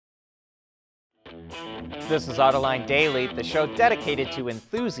This is Autoline Daily, the show dedicated to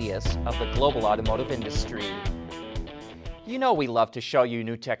enthusiasts of the global automotive industry. You know we love to show you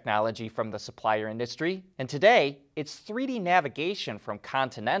new technology from the supplier industry, and today it's 3D navigation from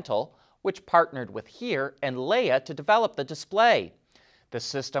Continental, which partnered with HERE and Leia to develop the display. The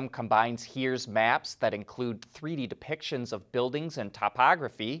system combines HERE's maps that include 3D depictions of buildings and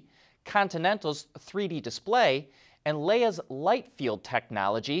topography, Continental's 3D display, and Leia's light field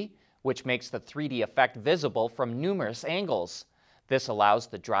technology, which makes the 3D effect visible from numerous angles. This allows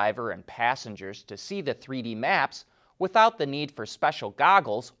the driver and passengers to see the 3D maps without the need for special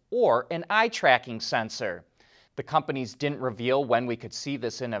goggles or an eye tracking sensor. The companies didn't reveal when we could see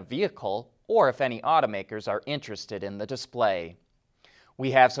this in a vehicle or if any automakers are interested in the display. We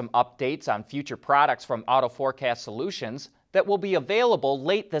have some updates on future products from Auto Forecast Solutions that will be available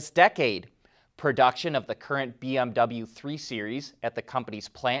late this decade. Production of the current BMW 3 Series at the company's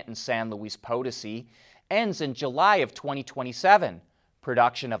plant in San Luis Potosi ends in July of 2027.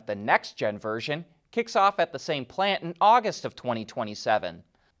 Production of the next-gen version kicks off at the same plant in August of 2027.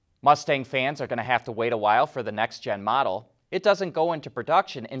 Mustang fans are going to have to wait a while for the next-gen model. It doesn't go into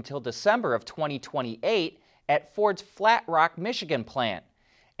production until December of 2028 at Ford's Flat Rock, Michigan plant.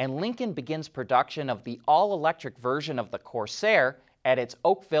 And Lincoln begins production of the all-electric version of the Corsair at its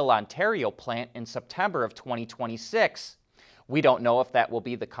Oakville, Ontario plant in September of 2026. We don't know if that will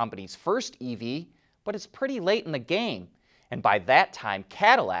be the company's first EV, but it's pretty late in the game. And by that time,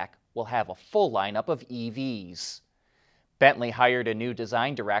 Cadillac will have a full lineup of EVs. Bentley hired a new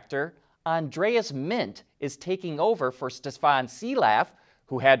design director. Andreas Mint is taking over for Stefan Silaf,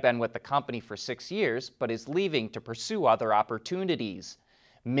 who had been with the company for 6 years, but is leaving to pursue other opportunities.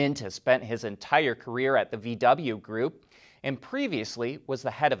 Mint has spent his entire career at the VW Group and previously was the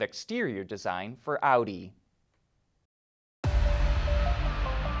head of exterior design for Audi.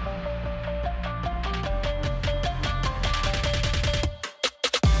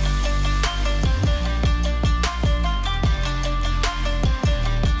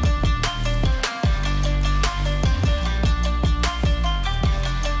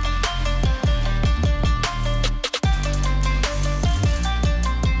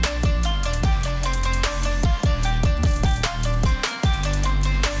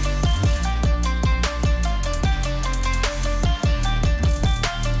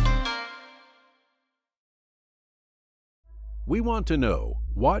 We want to know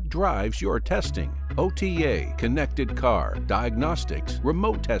what drives your testing. OTA, connected car, diagnostics,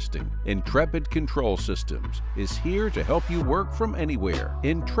 remote testing. Intrepid Control Systems is here to help you work from anywhere.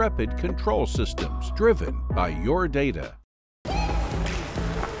 Intrepid Control Systems, driven by your data.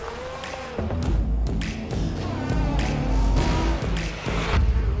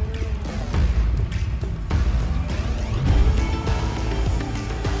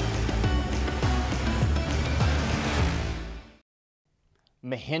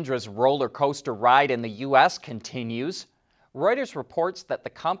 Mahindra's roller coaster ride in the U.S. continues. Reuters reports that the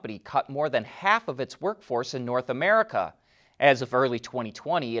company cut more than half of its workforce in North America. As of early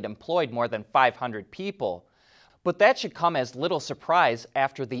 2020, it employed more than 500 people. But that should come as little surprise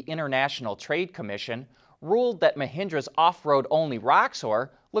after the International Trade Commission ruled that Mahindra's off-road-only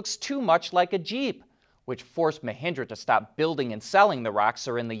Roxor looks too much like a Jeep, which forced Mahindra to stop building and selling the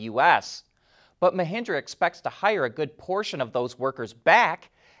Roxor in the U.S. But Mahindra expects to hire a good portion of those workers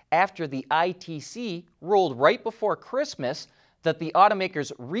back after the ITC ruled right before Christmas that the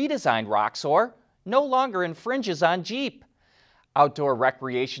automaker's redesigned Roxor no longer infringes on Jeep. Outdoor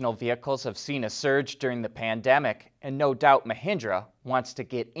recreational vehicles have seen a surge during the pandemic, and no doubt Mahindra wants to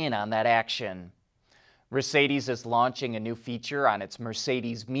get in on that action. Mercedes is launching a new feature on its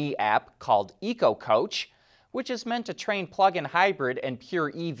Mercedes Me app called EcoCoach, which is meant to train plug-in hybrid and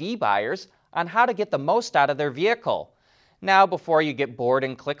pure EV buyers on how to get the most out of their vehicle. Now, before you get bored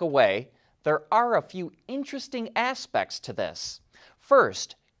and click away, there are a few interesting aspects to this.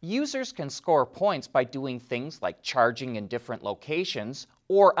 First, users can score points by doing things like charging in different locations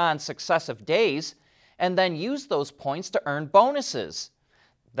or on successive days, and then use those points to earn bonuses.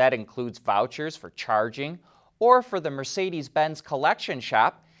 That includes vouchers for charging or for the Mercedes-Benz collection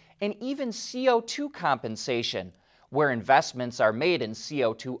shop, and even CO2 compensation, where investments are made in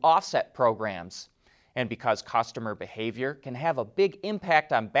CO2 offset programs. And because customer behavior can have a big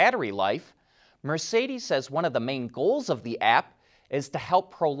impact on battery life, Mercedes says one of the main goals of the app is to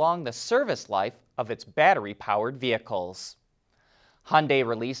help prolong the service life of its battery-powered vehicles. Hyundai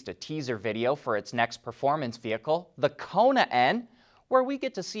released a teaser video for its next performance vehicle, the Kona N, where we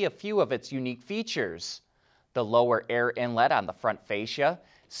get to see a few of its unique features. The lower air inlet on the front fascia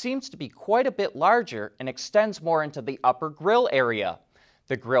seems to be quite a bit larger and extends more into the upper grille area.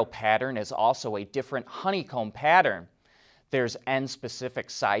 The grille pattern is also a different honeycomb pattern. There's N-specific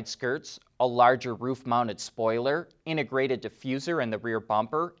side skirts, a larger roof-mounted spoiler, integrated diffuser in the rear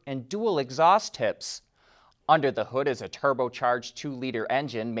bumper, and dual exhaust tips. Under the hood is a turbocharged 2-liter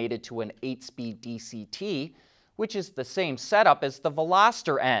engine mated to an 8-speed DCT, which is the same setup as the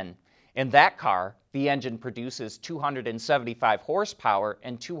Veloster N. In that car, the engine produces 275 horsepower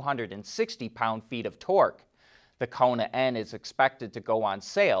and 260 pound-feet of torque. The Kona N is expected to go on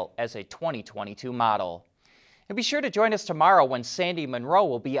sale as a 2022 model. And be sure to join us tomorrow when Sandy Monroe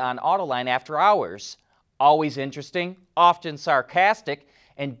will be on Autoline After Hours. Always interesting, often sarcastic,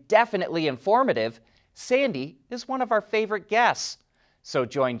 and definitely informative, Sandy is one of our favorite guests. So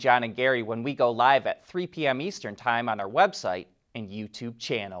join John and Gary when we go live at 3 p.m. Eastern Time on our website and YouTube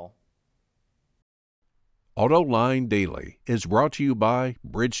channel. Autoline Daily is brought to you by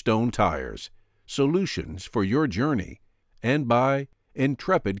Bridgestone Tires, solutions for your journey, and by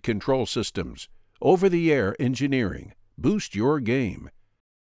Intrepid Control Systems, over-the-air engineering. Boost your game.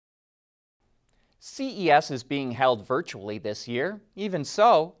 CES is being held virtually this year. Even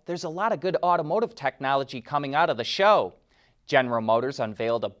so, there's a lot of good automotive technology coming out of the show. General Motors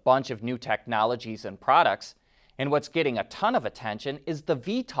unveiled a bunch of new technologies and products, and what's getting a ton of attention is the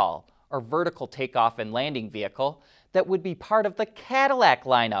VTOL, or vertical takeoff and landing vehicle, that would be part of the Cadillac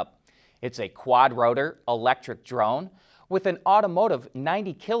lineup. It's a quad-rotor electric drone with an automotive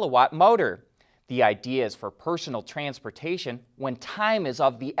 90-kilowatt motor. The idea is for personal transportation when time is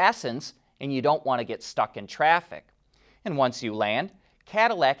of the essence and you don't want to get stuck in traffic. And once you land,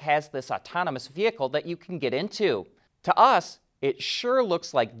 Cadillac has this autonomous vehicle that you can get into. To us, it sure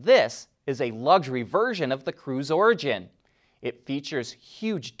looks like this is a luxury version of the Cruise Origin. It features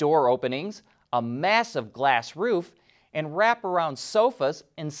huge door openings, a massive glass roof, and wraparound sofas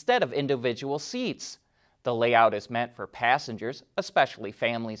instead of individual seats. The layout is meant for passengers, especially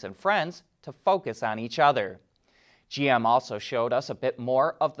families and friends, to focus on each other. GM also showed us a bit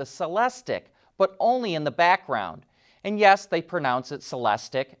more of the Celestiq, but only in the background. And yes, they pronounce it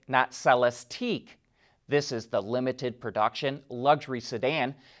Celestiq, not Celestiq. This is the limited production luxury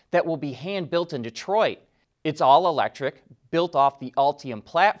sedan that will be hand-built in Detroit. It's all electric, built off the Ultium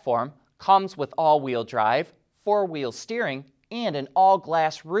platform, comes with all-wheel drive, 4-wheel steering, and an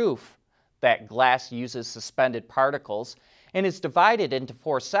all-glass roof. That glass uses suspended particles and is divided into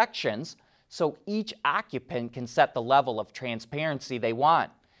 4 sections, so each occupant can set the level of transparency they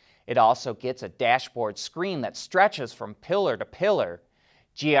want. It also gets a dashboard screen that stretches from pillar to pillar.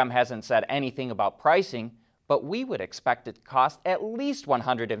 GM hasn't said anything about pricing, but we would expect it to cost at least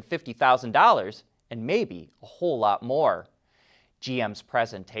 $150,000 and maybe a whole lot more. GM's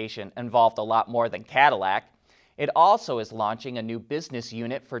presentation involved a lot more than Cadillac. It also is launching a new business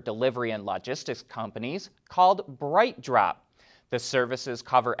unit for delivery and logistics companies called BrightDrop. The services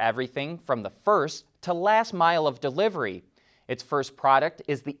cover everything from the first to last mile of delivery. Its first product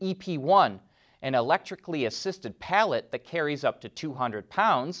is the EP1, an electrically assisted pallet that carries up to 200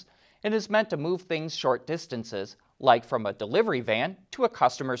 pounds and is meant to move things short distances, like from a delivery van to a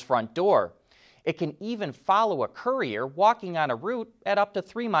customer's front door. It can even follow a courier walking on a route at up to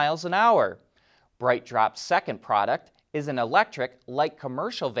 3 miles an hour. BrightDrop's second product is an electric light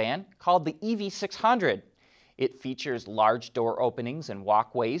commercial van called the EV600. It features large door openings and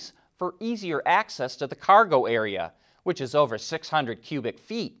walkways for easier access to the cargo area, which is over 600 cubic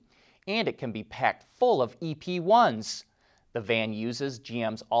feet, and it can be packed full of EP1s. The van uses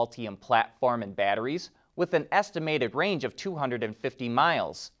GM's Ultium platform and batteries with an estimated range of 250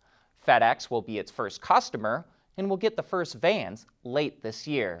 miles. FedEx will be its first customer and will get the first vans late this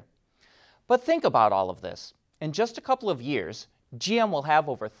year. But think about all of this. In just a couple of years, GM will have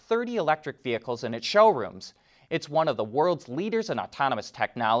over 30 electric vehicles in its showrooms. It's one of the world's leaders in autonomous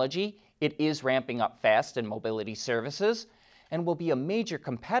technology. It is ramping up fast in mobility services and will be a major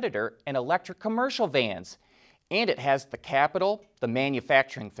competitor in electric commercial vans. And it has the capital, the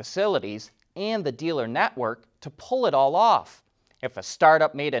manufacturing facilities, and the dealer network to pull it all off. If a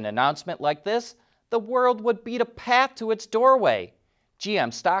startup made an announcement like this, the world would beat a path to its doorway.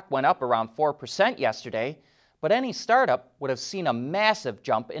 GM stock went up around 4% yesterday, but any startup would have seen a massive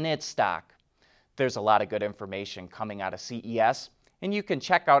jump in its stock. There's a lot of good information coming out of CES, and you can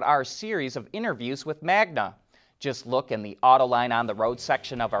check out our series of interviews with Magna. Just look in the Autoline on the Road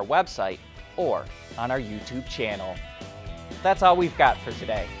section of our website or on our YouTube channel. That's all we've got for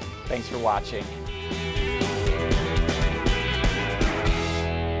today. Thanks for watching.